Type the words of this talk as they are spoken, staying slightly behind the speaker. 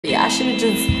Yeah, I should have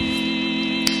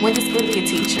just went to school to be a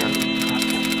teacher.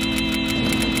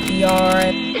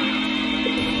 Yard.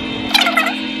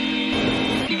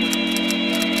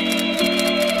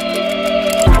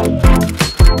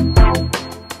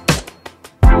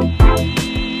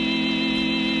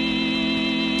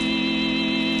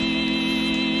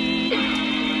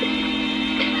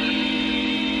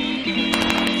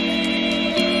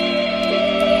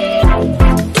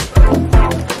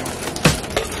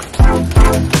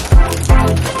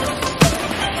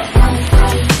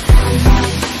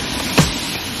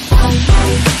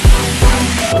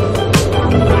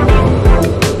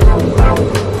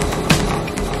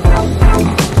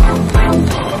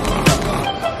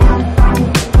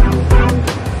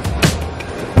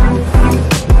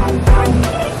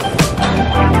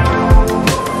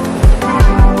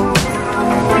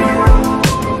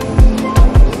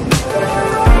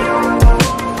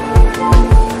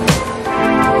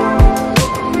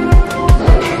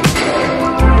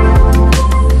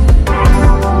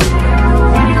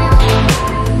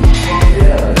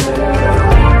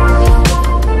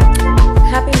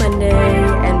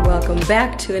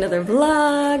 Back to another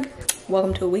vlog.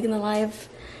 Welcome to a week in the life.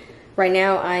 Right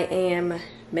now I am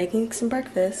making some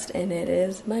breakfast and it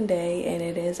is Monday and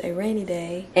it is a rainy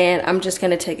day and I'm just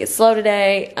gonna take it slow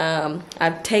today.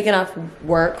 I've taken off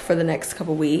work for the next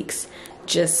couple weeks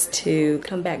just to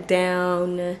come back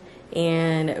down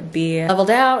and be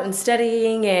leveled out and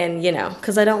studying, and you know,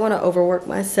 because I don't want to overwork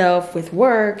myself with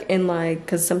work, and like,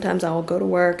 because sometimes I will go to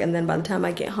work and then by the time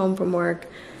I get home from work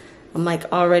I'm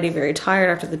like already very tired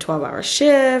after the 12-hour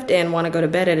shift and want to go to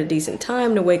bed at a decent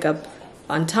time to wake up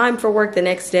on time for work the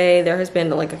next day. There has been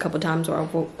like a couple times where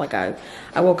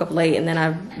I woke up late and then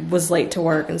I was late to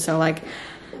work, and so like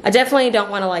I definitely don't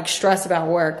want to like stress about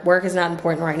work. Work is not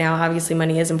important right now. Obviously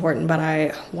money is important, but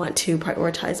I want to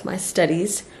prioritize my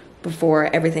studies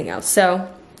before everything else. So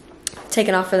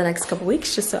taking off for the next couple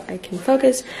weeks just so I can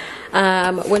focus.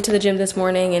 Went to the gym this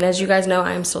morning, and as you guys know,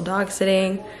 I am still dog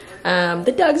sitting.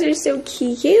 The dogs are so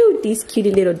cute. These cutie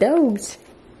little dogs.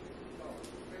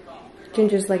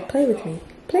 Ginger's like, play with me.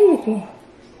 Play with me.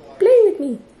 Play with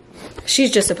me.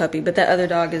 She's just a puppy, but that other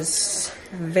dog is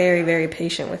very, very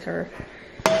patient with her.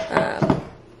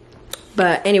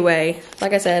 But anyway,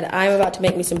 like I said, I'm about to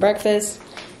make me some breakfast.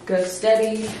 Go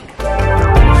study.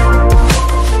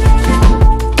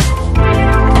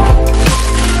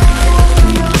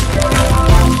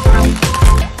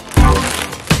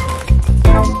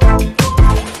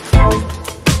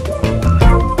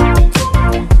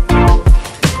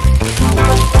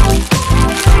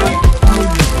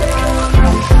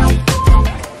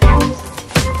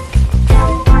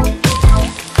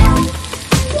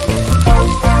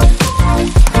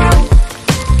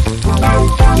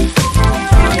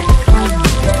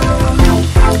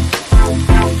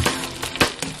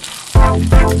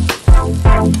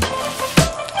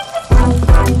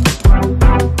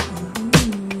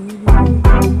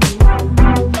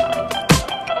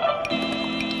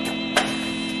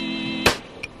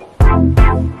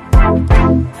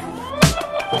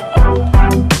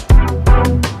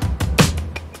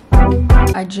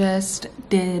 I just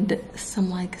did some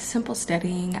like simple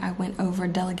studying. I went over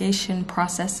delegation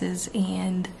processes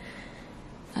and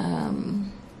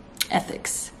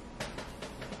ethics.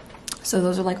 So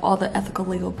those are like all the ethical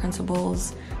legal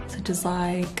principles, such as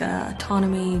like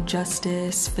autonomy,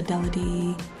 justice,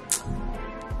 fidelity,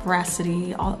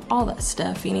 veracity, all that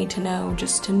stuff you need to know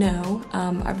just to know.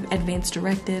 Advanced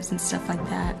directives and stuff like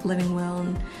that, living will,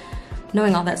 and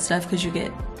knowing all that stuff, because you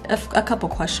get a couple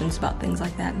questions about things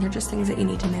like that, and they're just things that you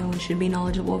need to know and should be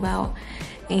knowledgeable about.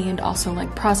 And also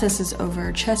like processes over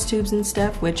chest tubes and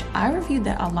stuff, which I reviewed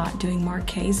that a lot doing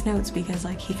Marquet's notes, because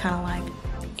like he kind of like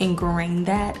ingrained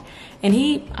that, and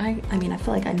I mean I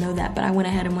feel like I know that, but I went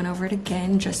ahead and went over it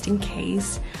again just in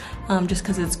case, just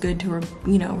because it's good to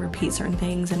you know, repeat certain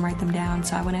things and write them down.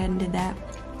 So I went ahead and did that.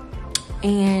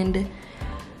 And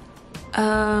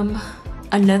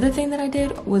another thing that I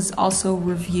did was also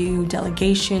review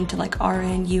delegation to like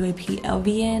RN, UAP,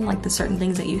 LVN, like the certain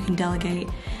things that you can delegate.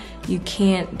 You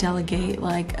can't delegate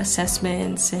like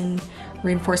assessments and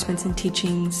reinforcements and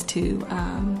teachings to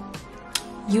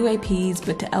UAPs,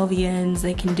 but to LVNs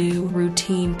they can do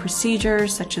routine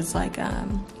procedures such as like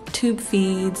tube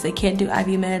feeds. They can't do IV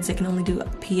meds, they can only do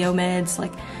PO meds,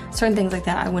 like certain things like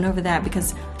that. I went over that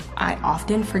because I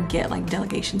often forget like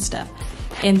delegation stuff,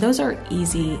 and those are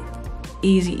easy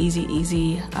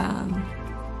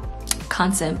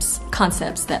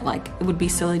concepts that like it would be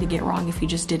silly to get wrong if you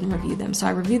just didn't review them. So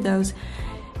I reviewed those.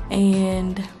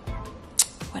 And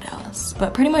what else? else.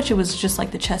 But pretty much it was just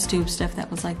like the chest tube stuff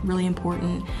that was like really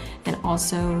important, and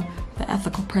also the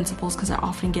ethical principles, because I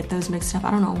often get those mixed up.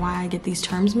 I don't know why I get these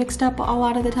terms mixed up a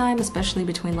lot of the time, especially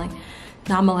between like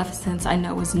non-maleficence I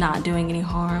know is not doing any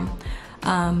harm.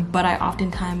 But I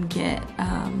oftentimes get,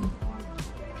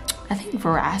 I think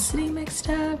veracity mixed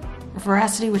up.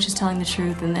 Veracity, which is telling the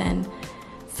truth, and then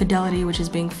fidelity, which is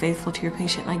being faithful to your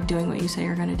patient, like doing what you say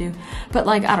you're gonna do. But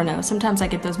like, I don't know, sometimes I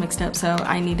get those mixed up, so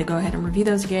I need to go ahead and review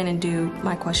those again and do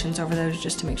my questions over those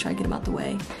just to make sure I get them out the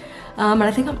way. And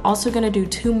I think I'm also gonna do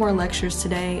 2 more lectures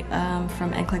today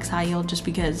from NCLEX High Yield, just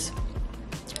because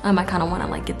I kind of want to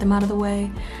like get them out of the way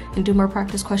and do more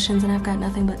practice questions, and I've got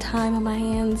nothing but time on my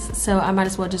hands, so I might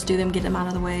as well just do them, get them out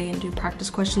of the way, and do practice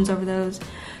questions over those.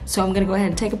 So I'm gonna go ahead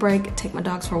and take a break, take my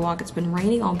dogs for a walk. It's been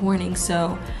raining all morning,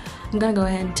 so I'm gonna go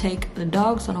ahead and take the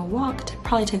dogs on a walk,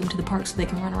 probably take them to the park so they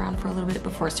can run around for a little bit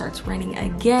before it starts raining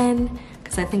again,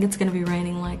 because I think it's gonna be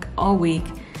raining like all week.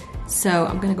 So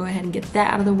I'm gonna go ahead and get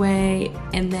that out of the way,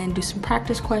 and then do some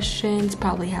practice questions,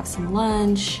 probably have some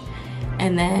lunch,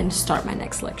 and then start my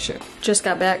next lecture. Just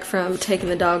got back from taking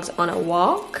the dogs on a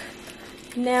walk.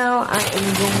 Now I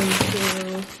am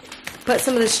going to put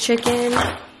some of this chicken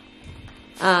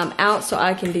out so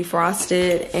I can defrost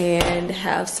it and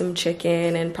have some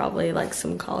chicken and probably like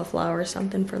some cauliflower or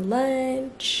something for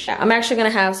lunch. I'm actually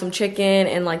gonna have some chicken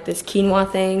and like this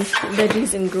quinoa thing,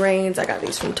 veggies and grains. I got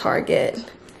these from Target.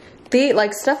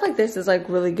 Like stuff like this is like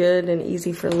really good and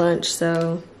easy for lunch,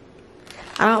 so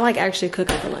I don't like actually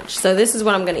cooking for lunch. So this is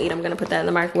what I'm gonna eat. I'm gonna put that in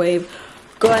the microwave.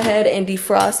 Go ahead and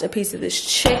defrost a piece of this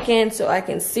chicken so I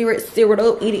can sear it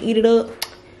up, eat it up,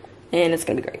 and it's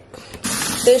gonna be great.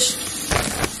 This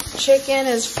chicken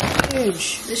is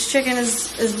huge. This chicken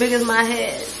is as big as my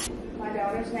head. My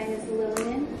daughter's name is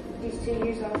Lillian. She's 2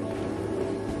 years old.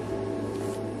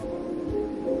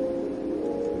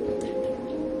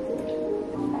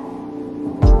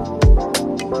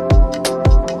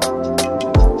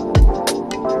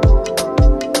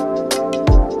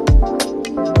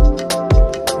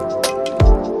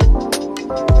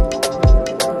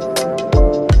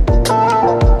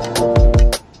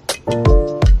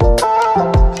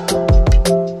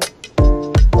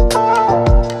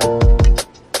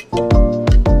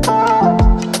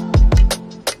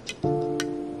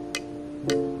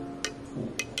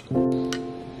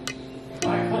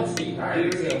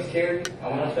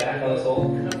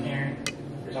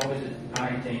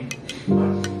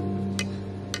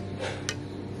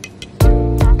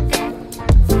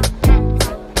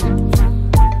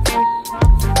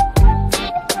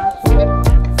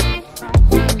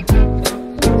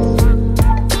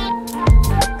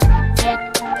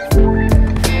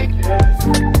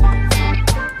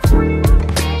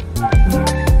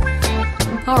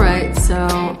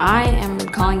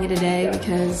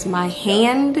 My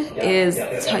hand is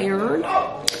tired,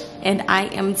 and I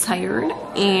am tired,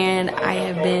 and I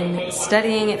have been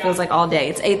studying, it feels like all day.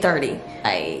 It's 8:30.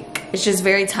 Like, it's just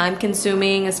very time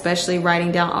consuming, especially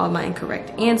writing down all of my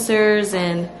incorrect answers,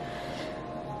 and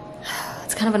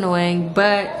it's kind of annoying,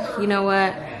 but you know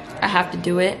what? I have to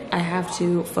do it. I have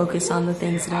to focus on the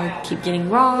things that I keep getting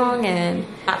wrong and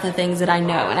not the things that I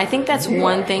know. And I think that's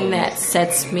one thing that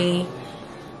sets me,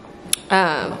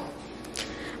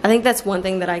 I think that's one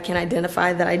thing that I can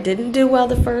identify that I didn't do well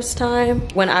the first time.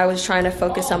 When I was trying to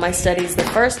focus on my studies the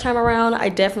first time around, I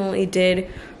definitely did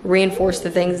reinforce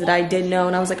the things that I did know,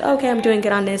 and I was like, okay, I'm doing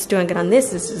good on this,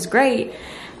 this is great.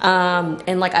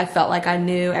 And like, I felt like I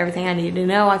knew everything I needed to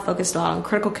know. I focused a lot on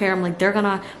critical care. I'm like, they're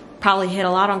gonna probably hit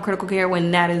a lot on critical care, when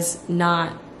that is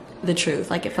not the truth.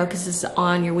 Like, it focuses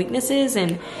on your weaknesses,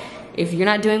 and if you're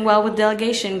not doing well with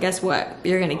delegation, guess what?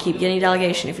 You're gonna keep getting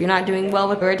delegation. If you're not doing well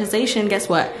with prioritization, guess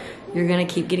what? You're gonna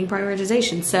keep getting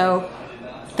prioritization. So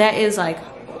that is like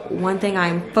one thing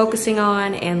I'm focusing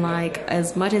on, and like,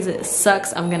 as much as it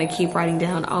sucks, I'm gonna keep writing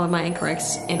down all of my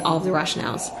incorrects and all of the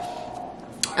rationales.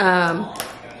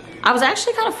 I was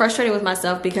actually kind of frustrated with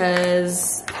myself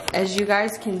because, as you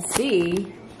guys can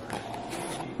see,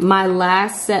 my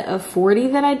last set of 40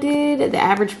 that I did, the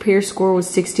average peer score was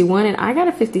 61, and I got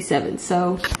a 57.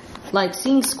 So, like,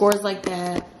 seeing scores like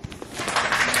that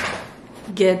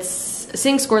gets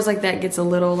a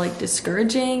little like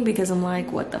discouraging, because I'm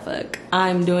like, what the fuck?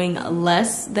 I'm doing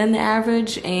less than the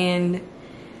average, and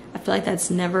I feel like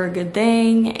that's never a good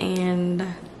thing. And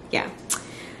yeah,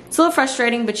 it's a little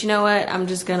frustrating, but you know what? I'm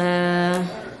just gonna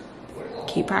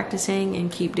keep practicing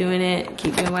and keep doing it,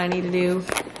 keep doing what I need to do.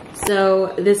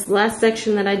 So this last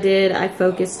section that I did, I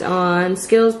focused on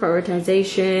skills,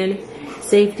 prioritization,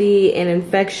 safety, and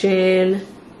infection.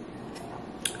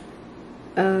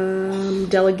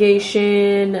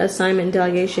 delegation, assignment and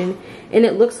delegation. And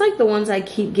it looks like the ones I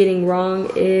keep getting wrong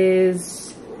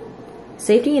is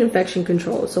safety and infection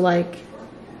control. So like,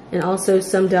 and also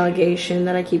some delegation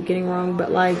that I keep getting wrong,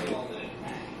 but like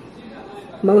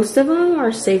most of them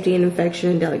are safety and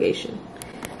infection and delegation.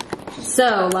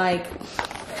 So like,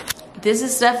 this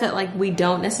is stuff that like we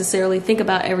don't necessarily think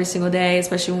about every single day,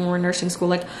 especially when we're in nursing school.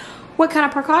 Like, what kind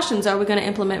of precautions are we going to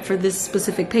implement for this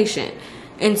specific patient?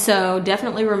 And so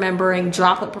definitely remembering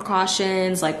droplet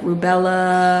precautions like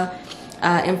rubella,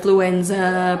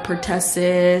 influenza,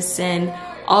 pertussis, and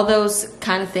all those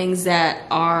kind of things that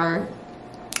are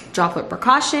droplet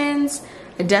precautions.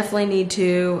 I definitely need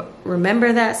to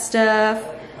remember that stuff.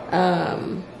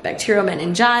 Bacterial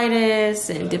meningitis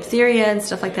and diphtheria and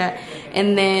stuff like that.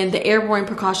 And then the airborne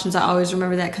precautions, I always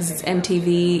remember that because it's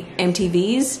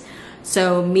MTVs.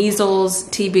 So measles,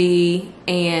 TB,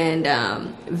 and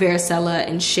varicella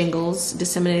and shingles,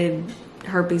 disseminated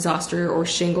herpes zoster or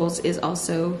shingles, is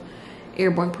also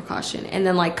airborne precaution. And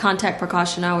then like contact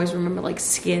precaution, I always remember like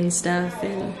skin stuff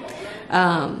and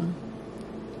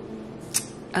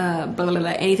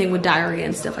anything with diarrhea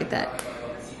and stuff like that.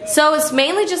 So it's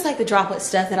mainly just like the droplet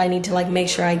stuff that I need to like make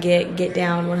sure I get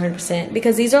down 100%,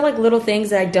 because these are like little things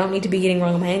that I don't need to be getting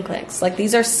wrong on my NCLEX. Like,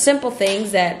 these are simple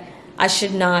things that I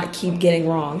should not keep getting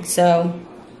wrong. So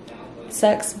it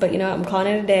sucks, but you know what? I'm calling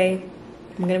it a day.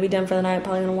 I'm gonna be done for the night.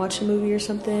 Probably gonna watch a movie or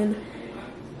something.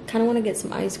 Kind of want to get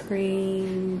some ice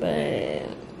cream, but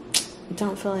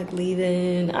don't feel like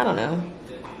leaving. I don't know.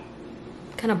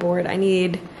 Kind of bored. I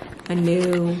need a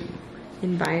new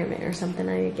environment or something.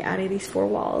 I need to get out of these four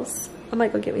walls. I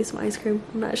might go get me some ice cream.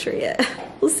 I'm not sure yet.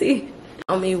 We'll see.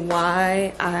 Tell me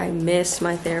why I missed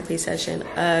my therapy session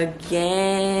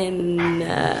again.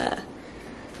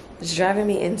 It's driving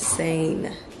me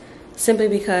insane. Simply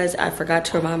because I forgot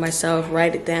to remind myself,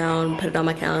 write it down, put it on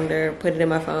my calendar, put it in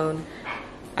my phone.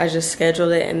 I just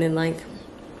scheduled it, and then like,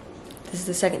 this is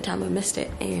the second time I missed it,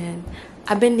 and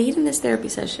I've been needing this therapy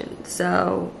session,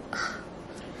 so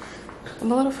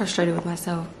I'm a little frustrated with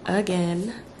myself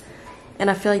again. And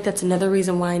I feel like that's another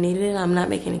reason why I needed it. I'm not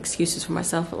making excuses for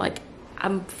myself, but like,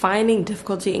 I'm finding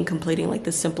difficulty in completing like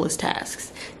the simplest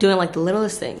tasks, doing like the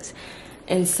littlest things.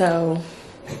 And so,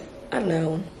 I don't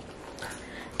know.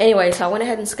 Anyway, so I went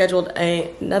ahead and scheduled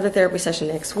another therapy session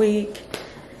next week.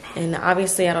 And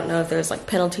obviously I don't know if there's like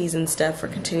penalties and stuff for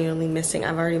continually missing.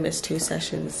 I've already missed 2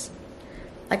 sessions.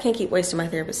 I can't keep wasting my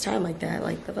therapist's time like that.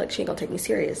 Like, I feel like she ain't gonna take me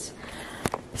serious.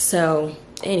 So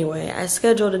anyway, I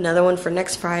scheduled another one for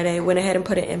next Friday. Went ahead and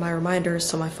put it in my reminders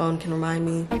so my phone can remind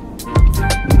me.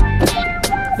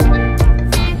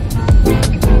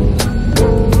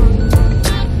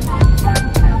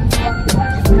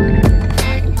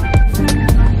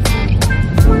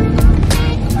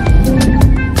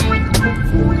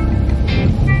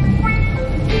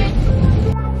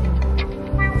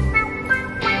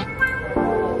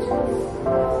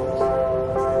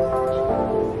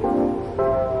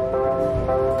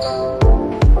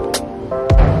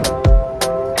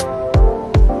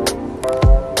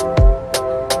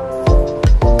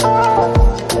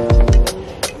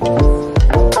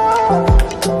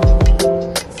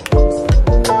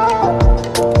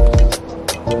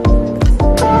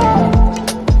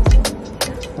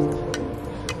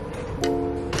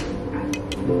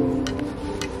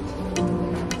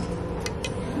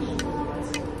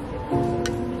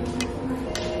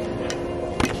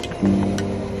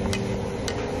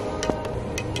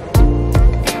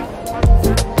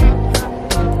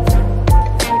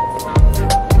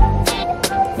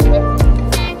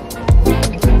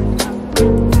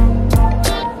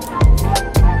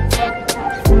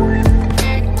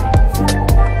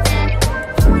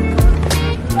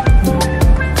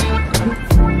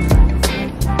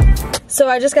 So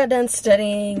I just got done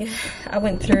studying. I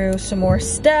went through some more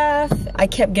stuff. I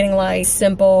kept getting like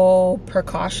simple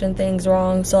precaution things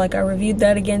wrong. So like I reviewed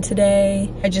that again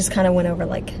today. I just kind of went over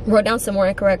like, wrote down some more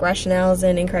incorrect rationales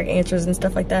and incorrect answers and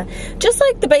stuff like that. Just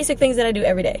like the basic things that I do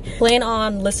every day. Plan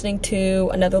on listening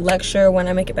to another lecture when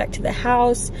I make it back to the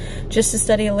house, just to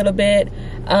study a little bit.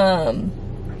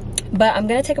 But I'm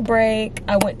gonna take a break.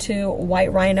 I went to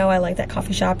White Rhino. I like that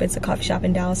coffee shop. It's a coffee shop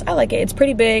in Dallas. I like it. It's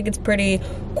pretty big. It's pretty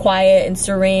quiet and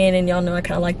serene. And y'all know I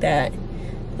kind of like that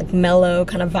like mellow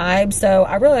kind of vibe. So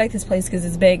I really like this place because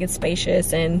it's big, it's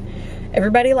spacious, and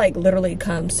everybody like literally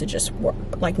comes to just work.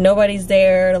 Like nobody's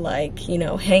there to like, you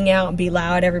know, hang out and be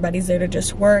loud. Everybody's there to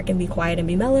just work and be quiet and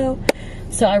be mellow.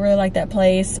 So I really like that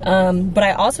place. But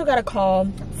I also got a call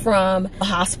from a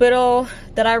hospital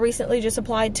that I recently just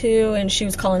applied to, and she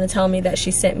was calling to tell me that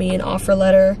she sent me an offer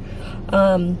letter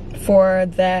for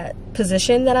that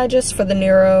position that I just, for the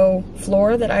neuro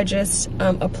floor that I just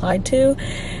applied to.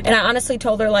 And I honestly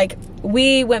told her, like,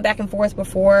 we went back and forth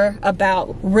before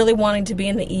about really wanting to be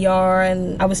in the ER,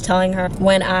 and I was telling her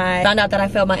when I found out that I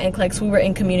failed my NCLEX, we were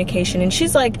in communication, and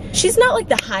she's like, she's not like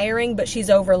the hiring, but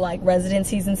she's over like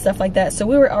residencies and stuff like that. So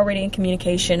we were already in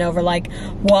communication over like,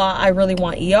 well, I really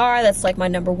want ER, that's like my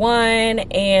 #1,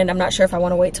 and I'm not sure if I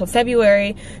want to wait till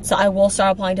February, so I will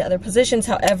start applying to other positions.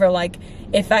 However, like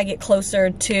if I get closer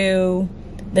to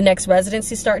the next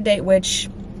residency start date, which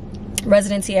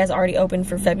residency has already opened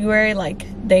for February, like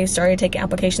they started taking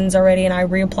applications already, and I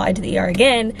reapplied to the ER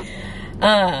again.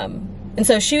 And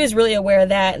so she was really aware of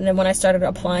that. And then when I started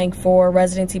applying for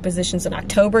residency positions in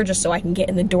October, just so I can get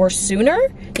in the door sooner,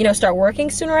 you know, start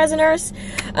working sooner as a nurse,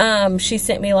 she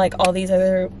sent me like all these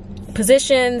other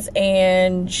positions,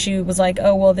 and she was like,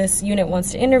 oh, well, this unit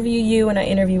wants to interview you, and I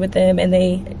interviewed with them, and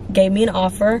they gave me an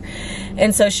offer.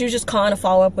 And so she was just calling to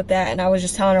follow up with that, and I was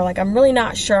just telling her, like, I'm really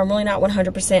not sure, I'm really not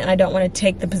 100%, and I don't want to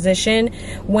take the position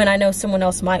when I know someone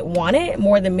else might want it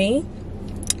more than me.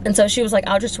 And so she was like,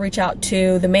 I'll just reach out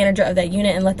to the manager of that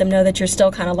unit and let them know that you're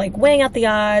still kind of like weighing out the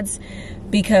odds,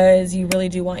 because you really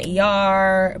do want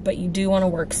ER, but you do want to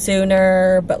work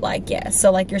sooner, but like, yeah, so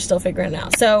like you're still figuring it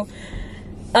out. So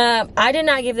I did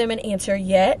not give them an answer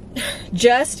yet,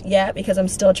 just yet, because I'm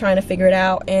still trying to figure it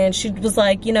out. And she was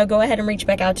like, you know, go ahead and reach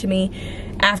back out to me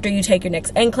after you take your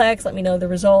next NCLEX, let me know the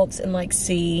results, and like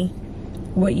see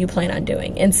what you plan on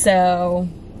doing. And so,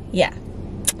 yeah.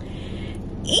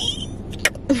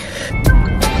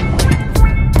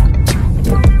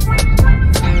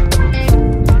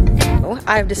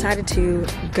 I've decided to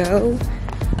go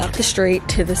up the street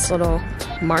to this little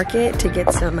market to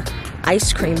get some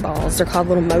ice cream balls. They're called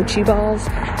little mochi balls,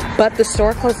 but the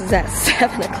store closes at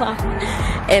 7 o'clock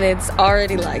and it's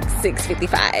already like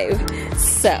 6:55.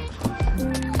 So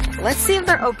let's see if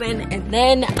they're open, and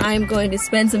then I'm going to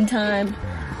spend some time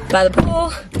by the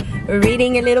pool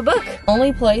reading a little book.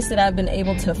 Only place that I've been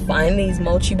able to find these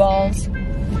mochi balls,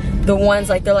 the ones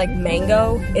like they're like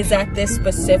mango, is at this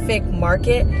specific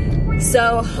market.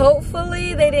 So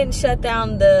hopefully they didn't shut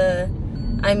down the,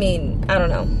 I mean, I don't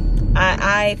know.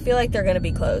 I feel like they're gonna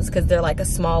be closed because they're like a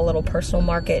small little personal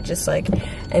market just like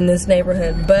in this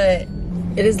neighborhood. But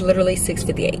it is literally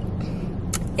 6:58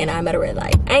 and I'm at a red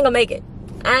light. I ain't gonna make it.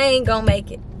 I ain't gonna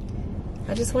make it.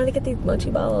 I just wanted to get these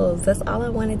mochi balls. That's all I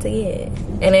wanted to get.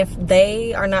 And if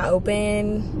they are not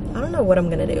open, I don't know what I'm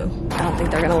gonna do. I don't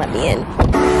think they're gonna let me in.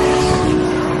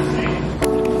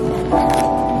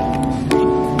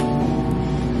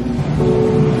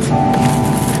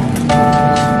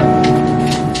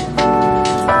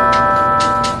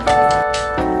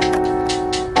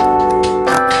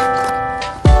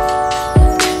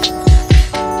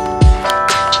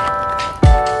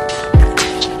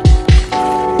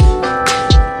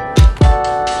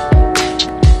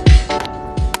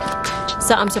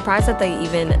 So I'm surprised that they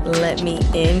even let me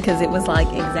in, because it was like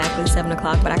exactly 7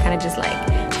 o'clock, but I kind of just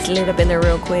like slid up in there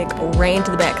real quick, ran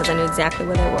to the back because I knew exactly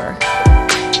where they were.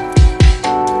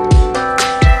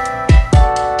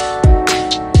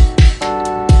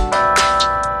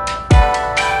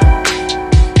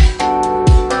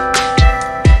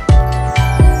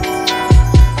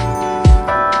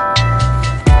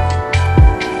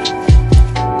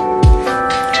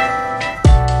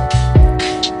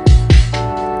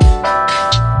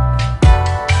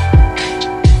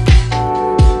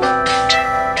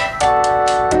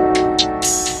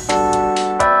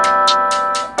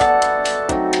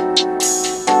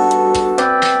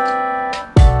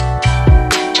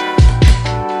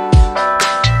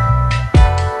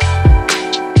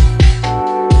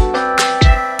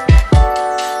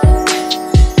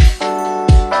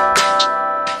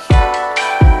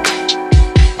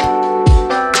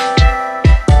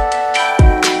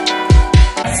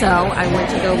 So I went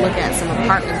to go look at some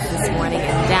apartments this morning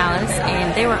in Dallas, and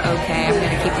they were okay. I'm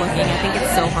gonna keep looking. I think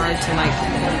it's so hard to like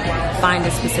find a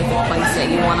specific place that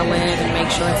you want to live and make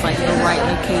sure it's like the right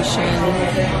location,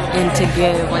 and to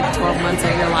give like 12 months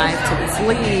of your life to this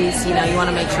lease, you know, you want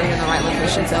to make sure you're in the right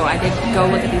location. So I did go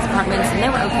look at these apartments, and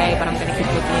they were okay, but I'm gonna keep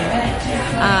looking.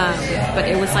 But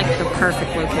it was like the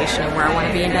perfect location where I want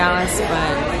to be in Dallas,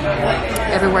 but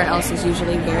everywhere else is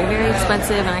usually very, very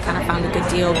expensive, and I kind of found a good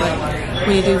deal, but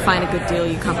when you do find a good deal,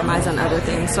 you compromise on other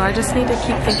things. So I just need to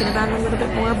keep thinking about it a little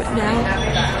bit more. But now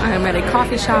I am at a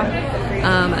coffee shop.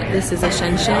 This is a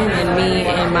Shen Shen, and me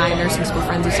and my nursing school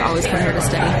friends used to always come here to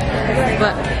study.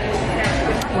 But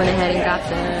went ahead and got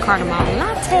the cardamom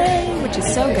latte, which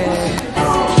is so good.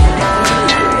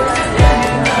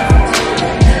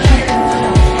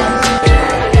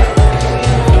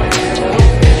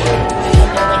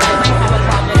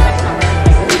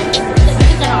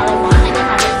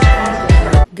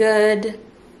 Good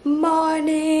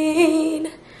morning.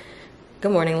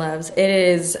 Good morning, loves. It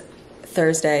is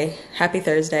Thursday. Happy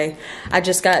Thursday. I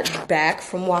just got back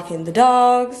from walking the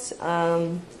dogs,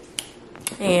 and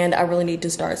I really need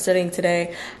to start studying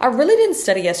today. I really didn't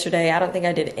study yesterday. I don't think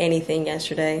I did anything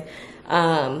yesterday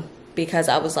because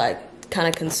I was like kind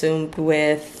of consumed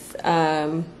with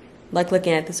like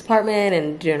looking at this apartment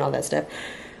and doing all that stuff.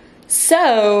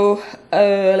 So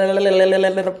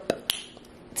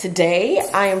today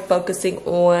I am focusing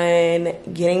on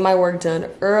getting my work done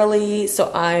early,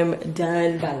 so I'm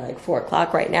done by like 4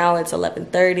 o'clock. Right now it's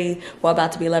 11:30, well,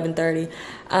 about to be 11:30.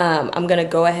 I'm gonna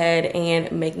go ahead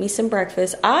and make me some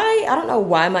breakfast. I don't know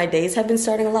why my days have been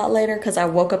starting a lot later, because I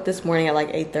woke up this morning at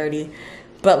like 8:30,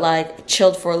 but like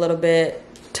chilled for a little bit,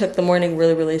 took the morning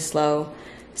really, really slow.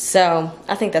 So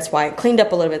I think that's why. I cleaned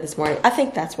up a little bit this morning. I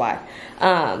think that's why.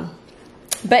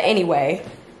 But anyway,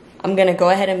 I'm gonna go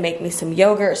ahead and make me some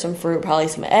yogurt, some fruit, probably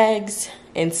some eggs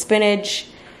and spinach.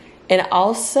 And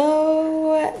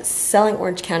also, Selling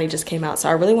Orange County just came out, so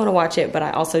I really want to watch it, but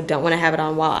I also don't want to have it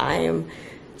on while I am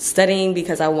studying,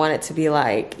 because I want it to be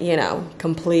like, you know,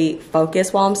 complete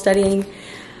focus while I'm studying.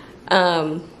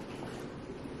 But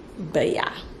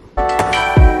yeah.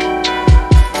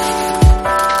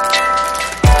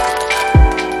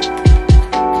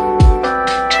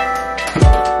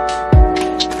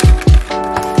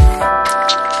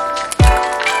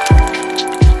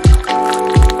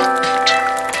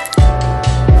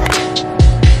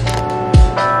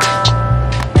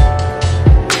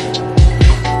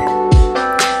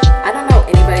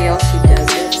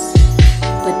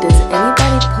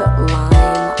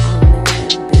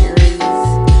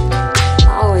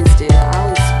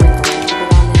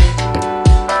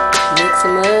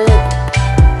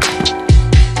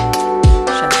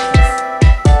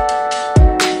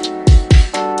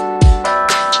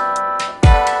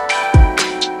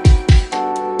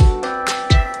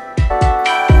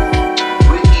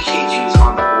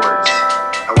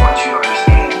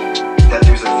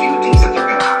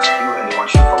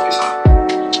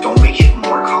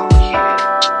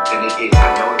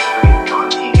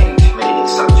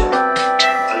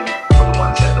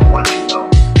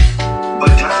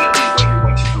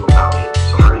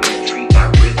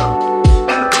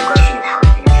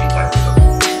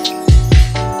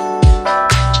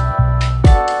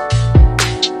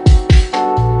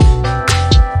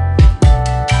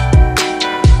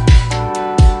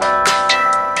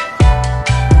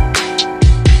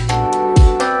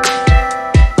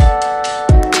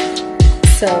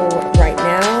 So right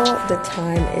now the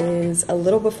time is a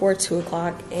little before 2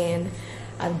 o'clock, and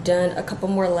I've done a couple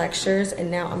more lectures, and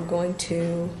now I'm going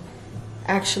to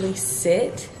actually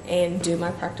sit and do my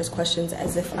practice questions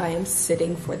as if I am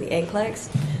sitting for the NCLEX.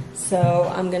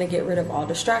 So I'm gonna get rid of all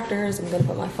distractors. I'm gonna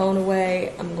put my phone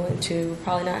away. I'm going to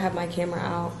probably not have my camera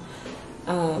out.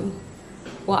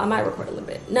 Well, I might record a little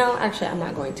bit. No, actually I'm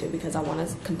not going to, because I want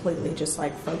to completely just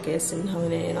like focus and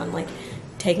hone in on like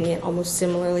taking it almost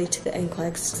similarly to the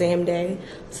NCLEX exam day,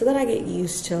 so that I get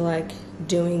used to like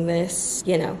doing this,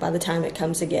 you know, by the time it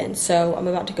comes again. So I'm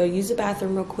about to go use the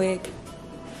bathroom real quick.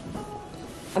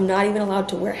 I'm not even allowed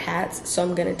to wear hats, so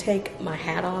I'm gonna take my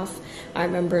hat off. I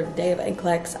remember the day of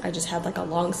NCLEX, I just had like a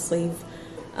long sleeve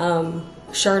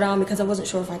shirt on because I wasn't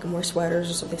sure if I could wear sweaters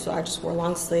or something, so I just wore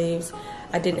long sleeves.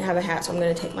 I didn't have a hat, so I'm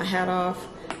gonna take my hat off.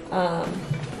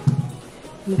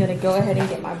 I'm gonna go ahead and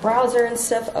get my browser and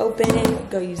stuff open,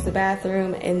 go use the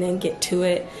bathroom, and then get to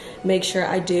it. Make sure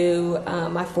I do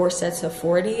my 4 sets of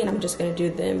 40, and I'm just gonna do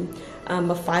them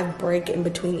a 5 break in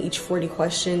between each 40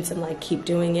 questions, and like keep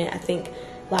doing it. I think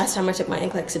last time I took my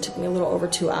NCLEX, it took me a little over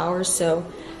 2 hours, so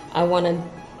I wanna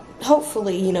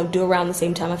hopefully, you know, do around the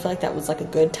same time. I feel like that was like a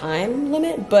good time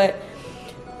limit, but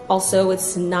also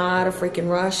it's not a freaking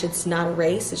rush. It's not a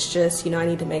race. It's just, you know, I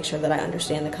need to make sure that I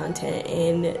understand the content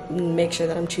and make sure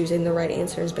that I'm choosing the right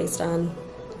answers based on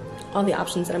all the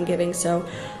options that I'm giving. So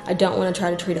I don't want to try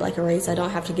to treat it like a race. I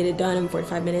don't have to get it done in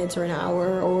 45 minutes or an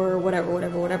hour or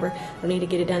whatever. I don't need to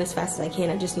get it done as fast as I can.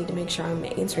 I just need to make sure I'm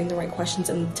answering the right questions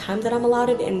in the time that I'm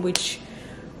allotted, and which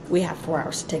we have 4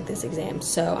 hours to take this exam.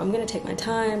 So I'm gonna take my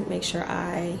time, make sure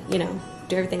I, you know,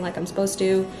 do everything like I'm supposed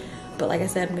to. But like I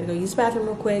said, I'm gonna go use the bathroom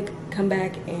real quick, come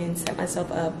back and set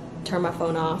myself up, turn my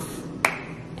phone off,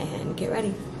 and get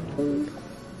ready.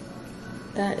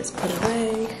 That is put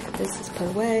away, this is put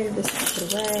away, this is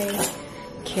put away.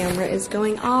 Camera is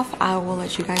going off. I will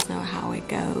let you guys know how it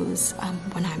goes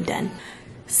when I'm done.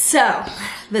 So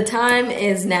the time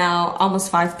is now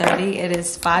almost 5:30. It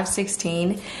is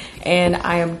 5:16 and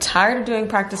I am tired of doing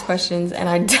practice questions and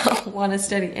I don't want to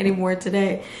study anymore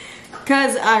today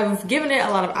because I've given it a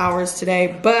lot of hours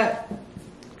today, but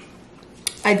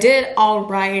I did all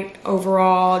right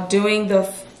overall doing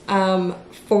the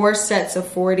 4 sets of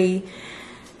 40.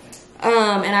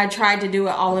 And I tried to do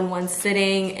it all in one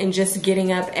sitting and just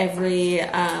getting up every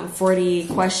 40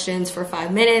 questions for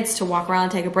 5 minutes to walk around,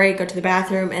 take a break, go to the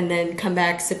bathroom, and then come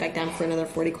back, sit back down for another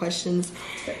 40 questions.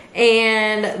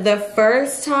 And the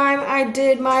first time I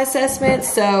did my assessment,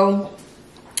 so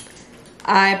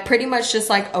I pretty much just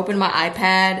like opened my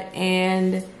iPad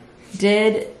and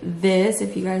did this,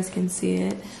 if you guys can see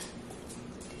it.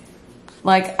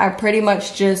 Like I pretty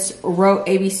much just wrote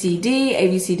A, B, C, D,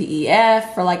 E,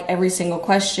 F for like every single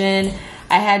question.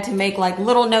 I had to make like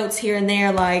little notes here and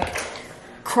there, like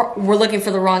we're looking for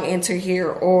the wrong answer here,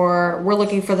 or we're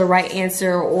looking for the right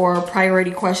answer, or priority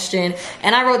question.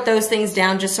 And I wrote those things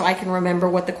down just so I can remember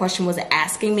what the question was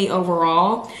asking me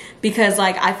overall. Because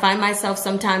like I find myself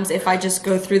sometimes if I just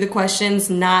go through the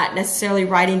questions, not necessarily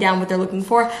writing down what they're looking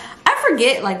for, I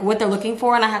forget like what they're looking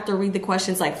for and I have to read the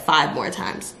questions like 5 more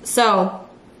times. So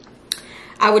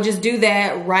I would just do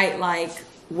that, write like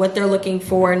what they're looking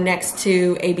for next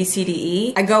to A, B, C, D,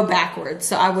 E. I go backwards.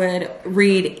 So I would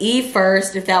read E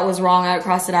first. If that was wrong, I would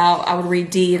cross it out. I would read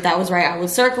D. If that was right, I would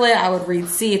circle it. I would read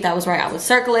C. If that was right, I would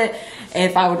circle it.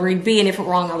 If I would read B and if it was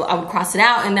wrong, I would cross it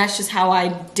out. And that's just how I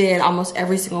did almost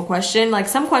every single question. Like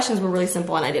some questions were really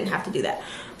simple and I didn't have to do that.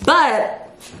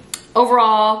 But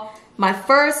overall, my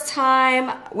first time,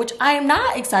 which I am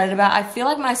not excited about, I feel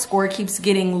like my score keeps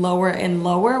getting lower and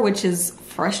lower, which is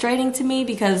frustrating to me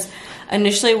because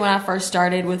initially when I first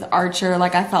started with Archer,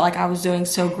 like I felt like I was doing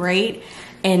so great,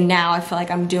 and now I feel like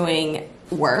I'm doing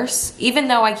worse. Even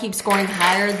though I keep scoring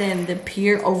higher than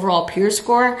the overall peer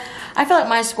score, I feel like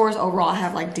my scores overall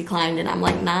have like declined and I'm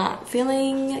like not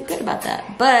feeling good about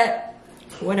that. But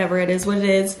whatever, it is what it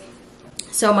is.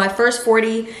 So my first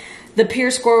 40, the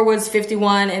peer score was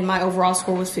 51 and my overall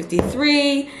score was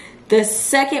 53. The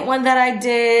second one that I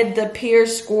did, the peer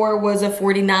score was a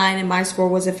 49 and my score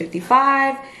was a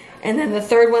 55. And then the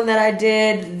third one that I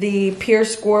did, the peer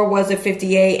score was a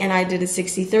 58 and I did a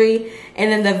 63.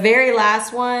 And then the very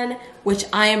last one, which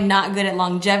I am not good at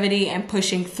longevity and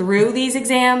pushing through these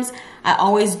exams, I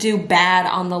always do bad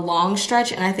on the long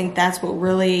stretch. And I think that's what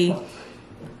really,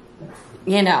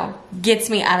 you know, gets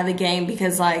me out of the game,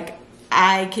 because like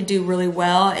I could do really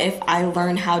well if I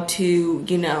learn how to,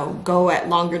 you know, go at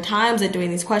longer times at doing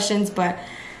these questions, but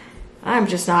I'm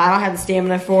just not. I don't have the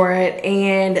stamina for it.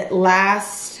 And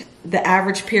the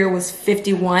average peer was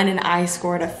 51 and I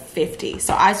scored a 50.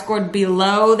 So I scored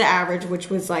below the average,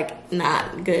 which was like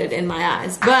not good in my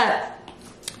eyes, but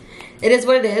it is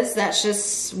what it is. That's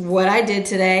just what I did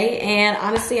today. And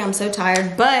honestly, I'm so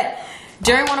tired, but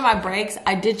during one of my breaks,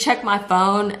 I did check my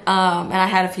phone, and I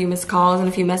had a few missed calls and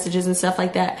a few messages and stuff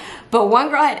like that. But one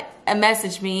girl had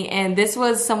messaged me, and this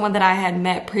was someone that I had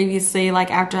met previously, like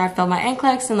after I failed my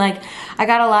NCLEX, and like I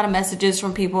got a lot of messages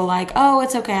from people like, oh,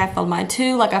 it's okay, I failed mine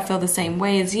too, like I feel the same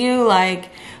way as you,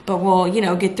 like, but we'll, you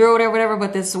know, get through it or whatever.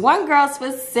 But this one girl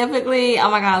specifically,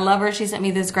 oh my God, I love her. She sent me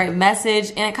this great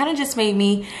message, and it kind of just made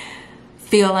me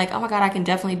feel like, oh my God, I can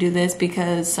definitely do this,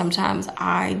 because sometimes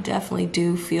I definitely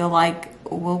do feel like,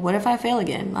 well, what if I fail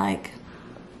again? Like,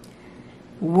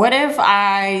 what if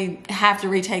I have to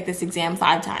retake this exam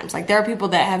 5 times? Like, there are people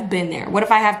that have been there. What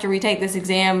if I have to retake this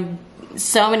exam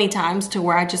so many times to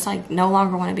where I just like no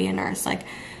longer want to be a nurse? Like,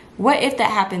 what if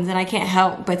that happens? And I can't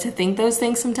help but to think those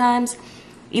things sometimes,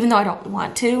 even though I don't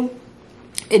want to.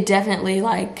 It definitely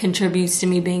like contributes to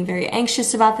me being very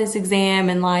anxious about this exam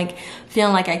and like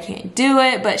feeling like I can't do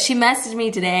it. But she messaged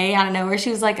me today out of nowhere.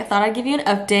 She was like, I thought I'd give you an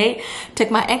update. Took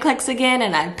my NCLEX again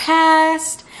and I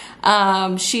passed.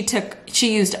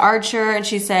 She used Archer, and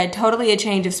she said, totally a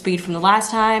change of speed from the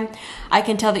last time. I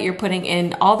can tell that you're putting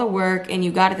in all the work and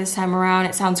you got it this time around.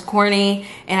 It sounds corny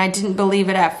and I didn't believe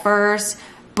it at first,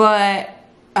 but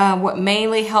what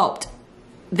mainly helped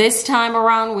this time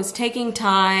around was taking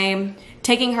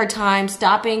her time,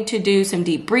 stopping to do some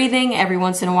deep breathing every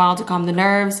once in a while to calm the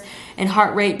nerves and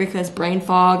heart rate, because brain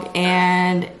fog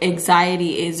and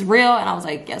anxiety is real. And I was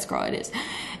like, yes, girl, it is.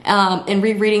 and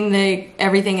rereading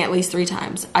everything at least 3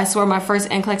 times. I swear my first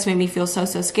NCLEX made me feel so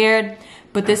scared,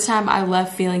 but this time I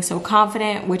left feeling so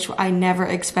confident, which I never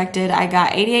expected. I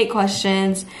got 88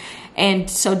 questions, and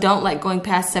so don't let going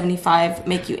past 75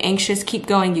 make you anxious. Keep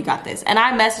going, you got this. And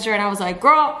I messaged her and I was like,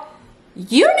 girl,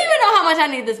 you don't even know how much I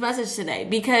need this message today,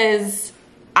 because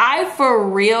I, for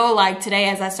real, like today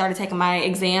as I started taking my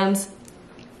exams,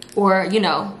 or, you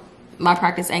know, my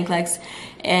practice NCLEX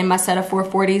and my set of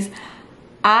 440s,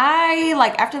 I,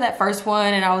 like, after that first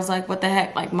one, and I was like, what the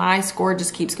heck, like, my score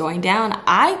just keeps going down.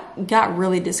 I got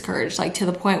really discouraged, like, to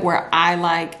the point where I,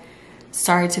 like,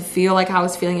 started to feel like I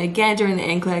was feeling again during the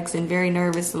NCLEX, and very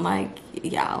nervous, and like,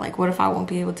 yeah, like, what if I won't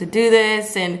be able to do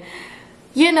this? And,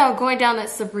 you know, going down that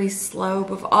slippery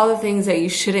slope of all the things that you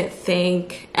shouldn't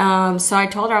think. So I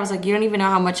told her, I was like, you don't even know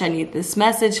how much I need this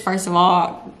message. First of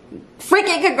all,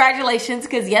 freaking congratulations,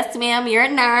 because yes, ma'am, you're a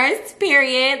nurse,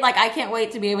 period. Like, I can't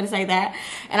wait to be able to say that.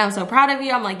 And I'm so proud of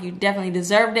you. I'm like, you definitely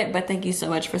deserved it, but thank you so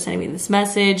much for sending me this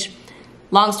message.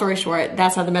 Long story short,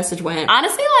 that's how the message went.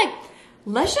 Honestly, like,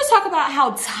 let's just talk about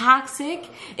how toxic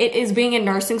it is being in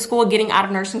nursing school, getting out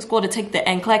of nursing school to take the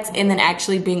NCLEX, and then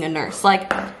actually being a nurse.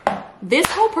 Like, this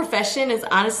whole profession is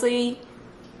honestly,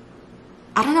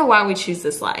 I don't know why we choose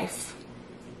this life.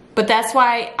 But that's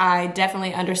why I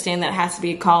definitely understand that it has to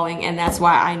be a calling, and that's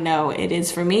why I know it is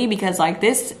for me, because like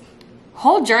this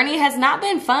whole journey has not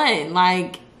been fun.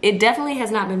 Like, it definitely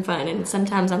has not been fun, and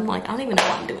sometimes I'm like, I don't even know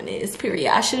why I'm doing this,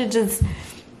 period. I should have just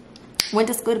went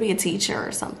to school to be a teacher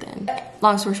or something.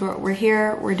 Long story short, we're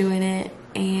here, we're doing it,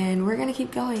 and we're gonna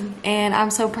keep going. And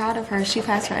I'm so proud of her. She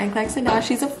passed her NCLEX, and now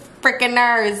she's a freaking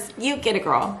nurse. You get it,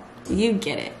 girl. You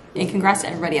get it. And congrats to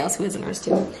everybody else who is a nurse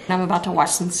too. And I'm about to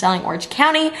watch some Selling Orange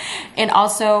County, and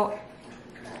also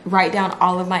write down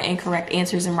all of my incorrect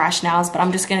answers and rationales, but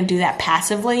I'm just gonna do that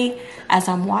passively as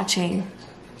I'm watching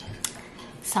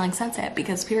Selling Sunset,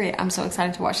 because period, I'm so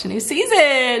excited to watch the new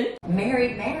season.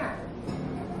 Married man.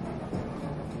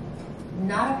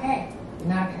 Not okay.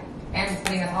 Not okay. And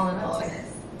putting it all in middle.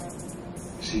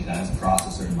 She has a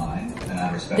processor in mind, and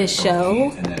I respect This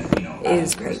show and then, you know,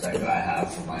 is the great. respect that I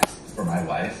have for my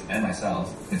wife and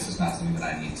myself. It's just not something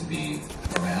that I need to be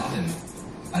around, and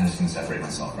I'm just gonna separate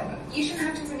myself from it. You shouldn't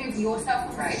have to remove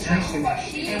yourself right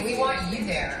And we want you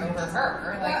there over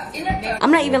her. Like,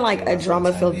 I'm not even like a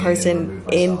drama-filled person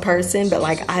in person, but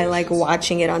like I like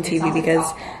watching it on TV because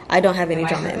I don't have any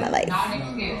drama in my life.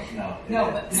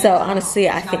 So honestly,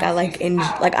 I think I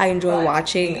I enjoy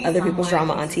watching other people's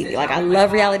drama on TV. Like, I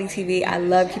love reality TV. I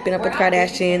love Keeping Up with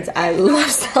Kardashians. I love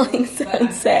Selling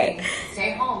Sunset.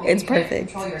 It's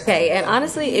perfect. Okay, and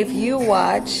honestly, if you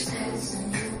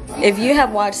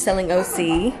have watched Selling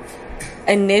OC,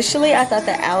 initially I thought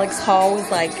that Alex Hall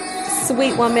was like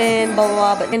sweet woman, blah blah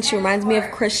blah, but then she reminds me of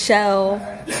Chriselle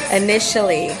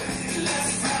initially.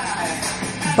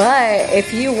 But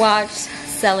if you watch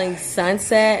Selling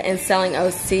Sunset and Selling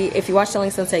OC, if you watch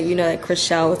Selling Sunset, you know that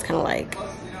Chriselle was kind of like,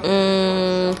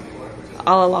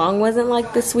 all along wasn't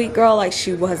like the sweet girl. Like,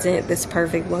 she wasn't this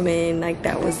perfect woman, like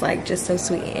that was like just so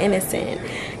sweet and innocent.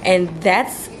 And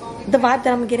that's the vibe that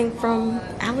I'm getting from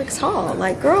Alex Hall.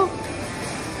 Like, girl,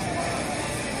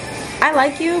 I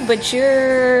like you, but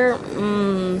you're a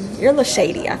little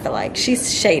shady. I feel like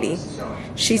she's shady.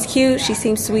 She's cute, she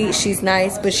seems sweet, she's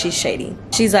nice, but she's shady.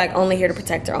 She's like only here to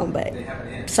protect her own butt.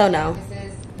 So no,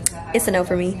 it's a no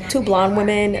for me. 2 blonde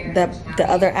women, the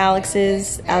other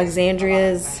Alexes,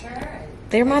 Alexandrias,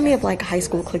 they remind me of like high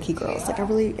school cliquey girls. Like, I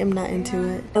really am not into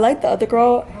it. I like the other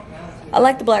girl. I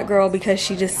like the black girl because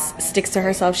she just sticks to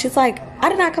herself. She's like, I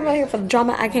did not come out here for the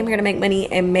drama. I came here to make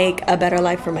money and make a better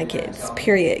life for my kids.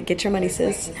 Period. Get your money,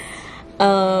 sis.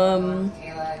 Kayla?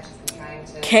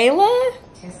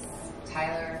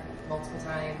 Tyler multiple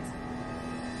times.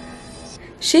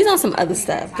 She's on some other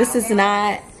stuff. This is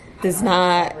not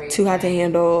too hot to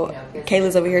handle.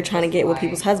 Kayla's over here trying to get with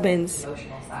people's husbands,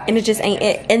 and it just ain't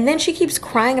it. And then she keeps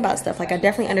crying about stuff. Like, I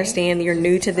definitely understand you're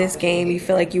new to this game. You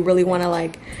feel like you really want to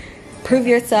like prove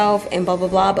yourself and blah blah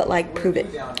blah, but like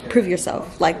prove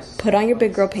yourself. Like, put on your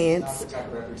big girl pants,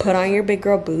 put on your big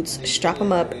girl boots, strap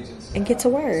them up, and get to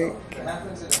work.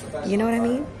 You know what I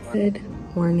mean? Good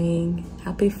morning.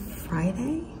 Happy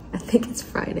Friday. I think it's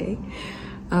Friday.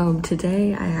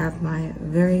 Today I have my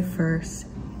very first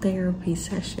therapy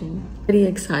session. Pretty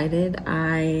excited.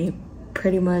 I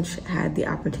pretty much had the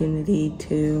opportunity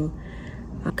to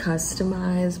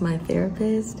customize my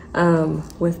therapist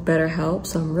with BetterHelp,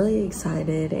 so I'm really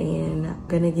excited, and I'm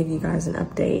gonna give you guys an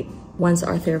update once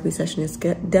our therapy session is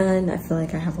done. I feel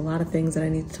like I have a lot of things that I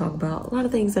need to talk about, a lot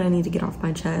of things that I need to get off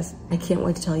my chest. I can't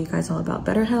wait to tell you guys all about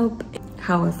BetterHelp,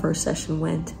 how our first session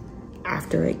went,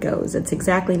 after it goes. It's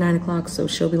exactly 9 o'clock, so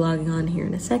she'll be logging on here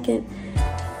in a second.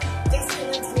 Just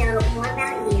getting to know more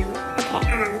about you.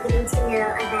 Okay. Getting to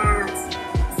know about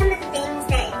some of the things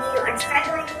that you are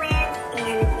struggling with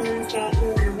and the things that you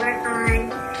want to work on.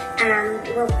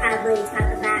 We'll probably talk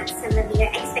about some of your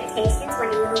expectations. What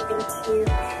are you hoping to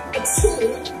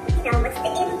achieve? You know, what's the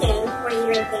end game for you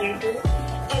in therapy?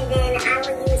 And then I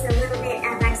will use a little bit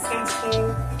of our session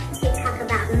to talk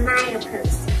about my approach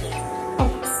to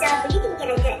therapy. So you can get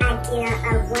a good idea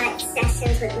of what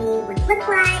sessions with me would look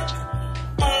like,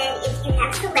 and if you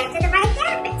have selected the right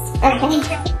therapist.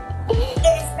 Okay. It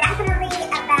is definitely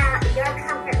about your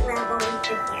comfort level with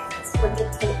your therapist will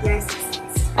dictate your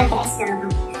success. Okay.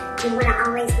 So you want to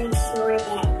always make sure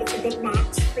that it's a good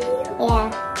match for you. Yeah.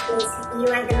 Because you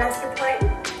are the most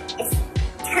important. It's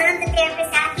tons of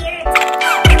therapists out here.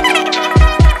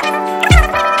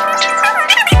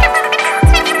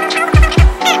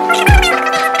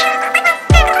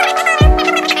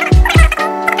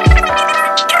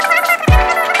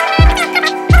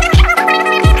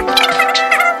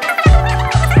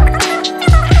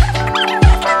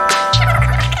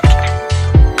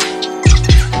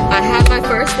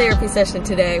 Therapy session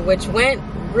today, which went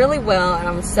really well, and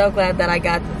I'm so glad that I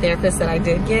got the therapist that I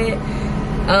did get.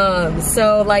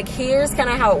 So like, here's kind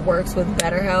of how it works with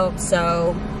BetterHelp.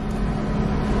 So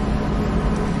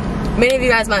many of you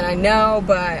guys might not know,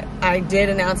 but I did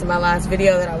announce in my last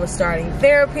video that I was starting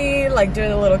therapy, like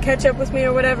doing a little catch up with me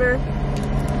or whatever.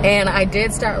 And I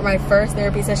did start my first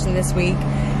therapy session this week.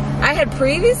 I had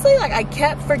previously, like, I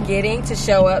kept forgetting to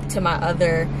show up to my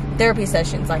other therapy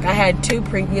sessions. Like, I had 2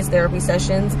 previous therapy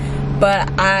sessions,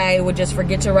 but I would just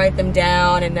forget to write them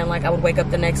down, and then like I would wake up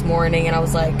the next morning and I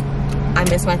was like, I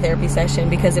missed my therapy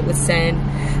session, because it would send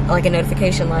like a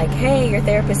notification like, hey, your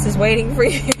therapist is waiting for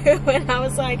you. And I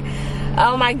was like,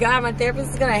 oh my god, my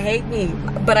therapist is gonna hate me.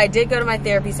 But I did go to my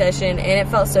therapy session, and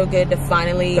it felt so good to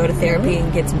finally go to therapy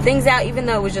and get some things out, even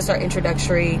though it was just our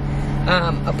introductory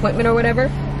appointment or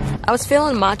whatever. I was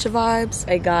feeling matcha vibes.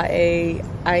 I got a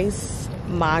iced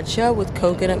matcha with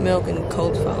coconut milk and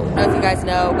cold foam. I don't know if you guys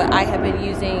know, but I have been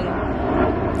using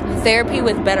therapy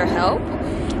with BetterHelp.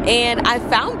 And I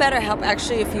found BetterHelp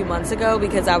actually a few months ago,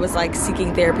 because I was like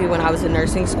seeking therapy when I was in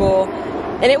nursing school.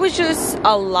 And it was just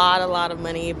a lot of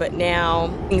money, but now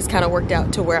things kind of worked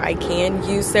out to where I can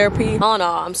use therapy. All in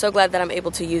all, I'm so glad that I'm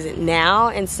able to use it now.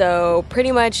 And so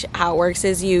pretty much how it works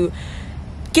is you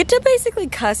get to basically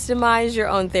customize your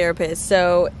own therapist.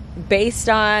 So based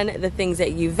on the things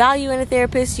that you value in a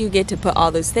therapist, you get to put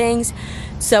all those things.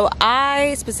 So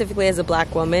I, specifically as a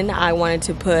black woman, I wanted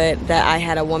to put that I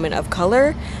had a woman of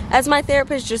color as my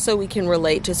therapist, just so we can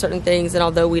relate to certain things. And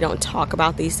although we don't talk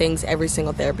about these things every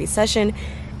single therapy session,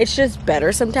 it's just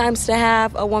better sometimes to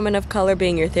have a woman of color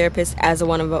being your therapist as a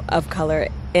woman of color.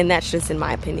 And that's just in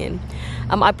my opinion.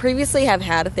 I previously have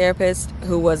had a therapist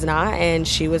who was not, and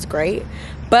she was great.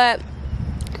 But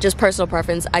just personal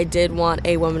preference, I did want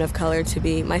a woman of color to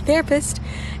be my therapist.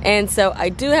 And so I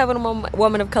do have a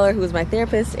woman of color who is my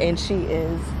therapist, and she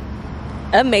is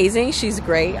amazing. She's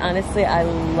great. Honestly, I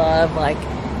love, like,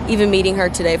 even meeting her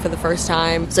today for the first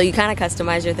time. So you kind of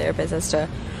customize your therapist as to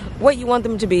what you want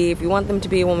them to be. If you want them to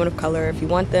be a woman of color, if you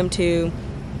want them to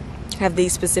have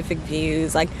these specific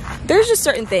views, like, there's just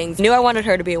certain things. I knew I wanted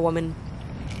her to be a woman,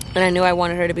 and I knew I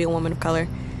wanted her to be a woman of color.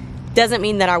 Doesn't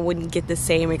mean that I wouldn't get the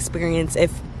same experience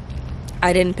if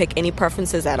I didn't pick any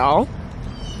preferences at all.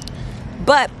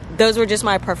 But those were just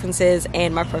my preferences,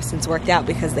 and my preferences worked out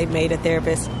because they made a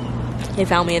therapist. They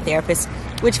found me a therapist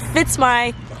which fits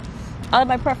all of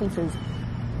my preferences.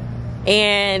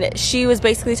 And she was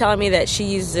basically telling me that she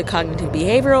uses a cognitive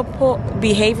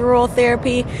behavioral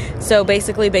therapy. So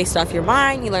basically, based off your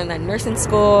mind, you learn that in nursing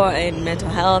school and mental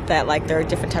health, that like there are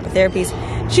different type of therapies.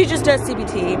 She just does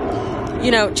CBT, you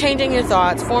know, changing your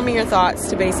thoughts, forming your thoughts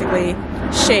to basically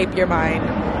shape your mind.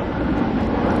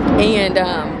 And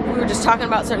we were just talking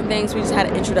about certain things. We just had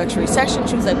an introductory section.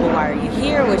 She was like, well, why are you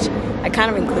here? Which I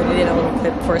kind of included in a little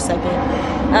clip for a second.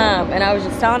 And I was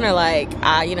just telling her, like,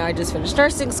 you know, I just finished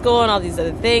nursing school and all these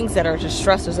other things that are just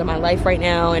stressors in my life right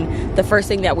now. And the first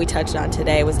thing that we touched on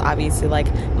today was obviously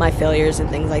like my failures and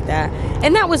things like that.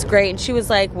 And that was great. And she was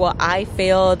like, well, I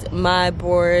failed my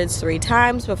boards 3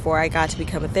 times before I got to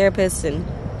become a therapist. And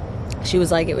she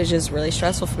was like, it was just really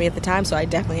stressful for me at the time. So I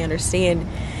definitely understand.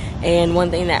 And one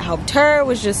thing that helped her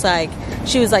was just like,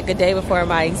 she was like, a day before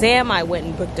my exam, I went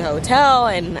and booked a hotel,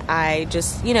 and I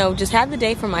just, you know, just had the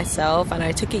day for myself, and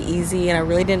I took it easy, and I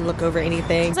really didn't look over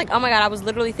anything. It's like, oh my God, I was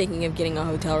literally thinking of getting a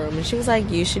hotel room, and she was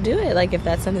like, you should do it. Like, if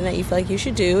that's something that you feel like you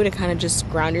should do to kind of just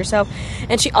ground yourself.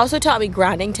 And she also taught me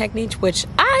grounding techniques, which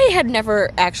I had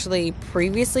never actually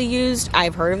previously used.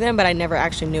 I've heard of them, but I never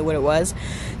actually knew what it was.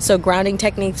 So grounding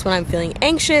techniques when I'm feeling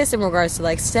anxious in regards to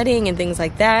like studying and things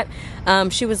like that.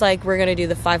 She was like, we're gonna do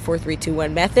the 5, 4, 3, 2,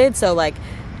 1 method. So like,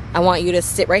 I want you to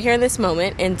sit right here in this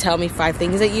moment and tell me 5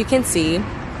 things that you can see,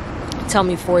 tell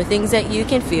me 4 things that you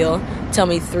can feel, tell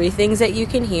me 3 things that you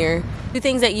can hear, 2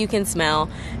 things that you can smell,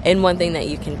 and 1 thing that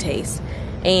you can taste.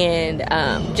 And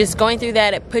just going through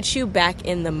that, it puts you back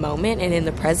in the moment and in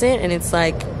the present. And it's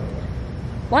like,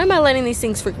 why am I letting these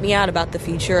things freak me out about the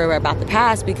future or about the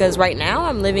past? Because right now,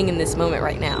 I'm living in this moment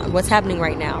right now. What's happening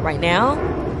right now? Right now,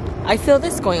 I feel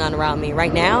this going on around me.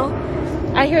 Right now,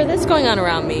 I hear this going on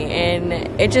around me. And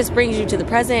it just brings you to the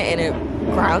present, and it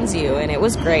grounds you, and it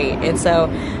was great. And so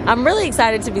I'm really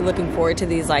excited to be looking forward to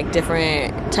these like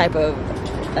different type of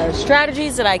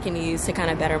strategies that I can use to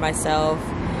kind of better myself.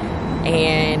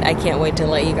 And I can't wait to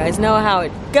let you guys know how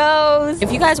it goes.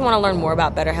 If you guys want to learn more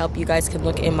about BetterHelp, you guys can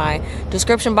look in my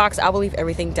description box. I will leave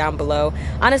everything down below.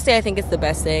 Honestly, I think it's the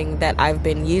best thing that I've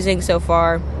been using so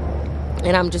far,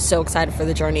 and I'm just so excited for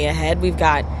the journey ahead. We've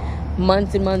got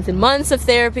months and months and months of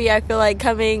therapy, I feel like,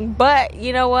 coming, but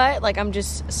you know what, like, I'm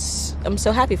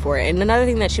so happy for it. And another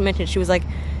thing that she mentioned, she was like,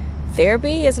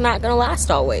 therapy is not gonna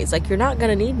last always. Like, you're not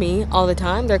gonna need me all the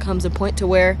time. There comes a point to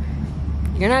where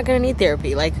you're not gonna need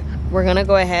therapy. Like, we're gonna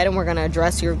go ahead and we're gonna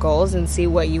address your goals and see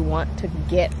what you want to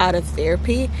get out of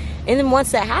therapy. And then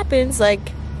once that happens,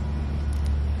 like,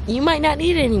 you might not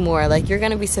need it anymore. Like, you're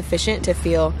gonna be sufficient to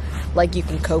feel like you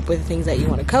can cope with things that you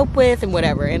want to cope with and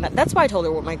whatever. And that's why I told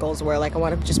her what my goals were. Like, I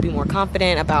want to just be more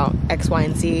confident about X, Y,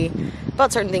 and Z,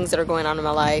 about certain things that are going on in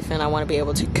my life, and I want to be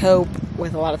able to cope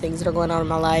with a lot of things that are going on in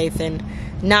my life and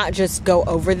not just go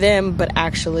over them, but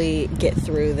actually get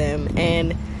through them.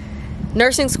 And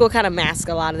nursing school kind of masked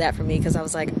a lot of that for me, because I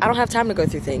was like, I don't have time to go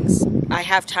through things. I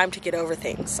have time to get over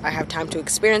things. I have time to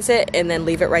experience it and then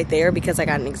leave it right there because I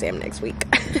got an exam next week.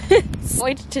 I'm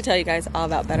going to tell you guys all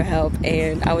about BetterHelp,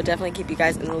 and I would definitely keep you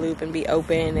guys in the loop and be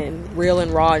open and real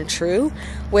and raw and true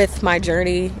with my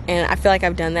journey. And I feel like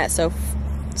I've done that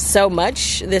so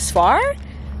much this far,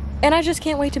 and I just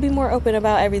can't wait to be more open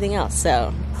about everything else.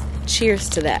 So cheers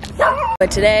to that.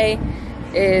 But today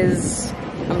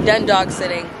I'm done dog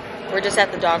sitting. We're just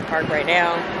at the dog park right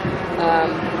now.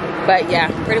 But yeah,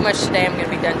 pretty much today I'm going to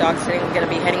be done dog sitting. I'm going to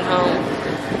be heading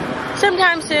home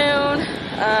sometime soon.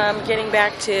 Getting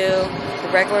back to the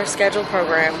regular scheduled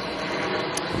program.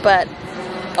 But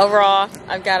overall,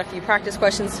 I've got a few practice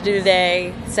questions to do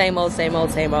today. Same old, same old,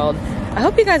 same old. I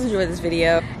hope you guys enjoyed this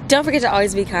video. Don't forget to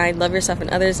always be kind, love yourself and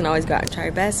others, and always go out and try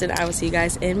your best. And I will see you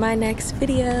guys in my next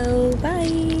video.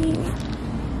 Bye.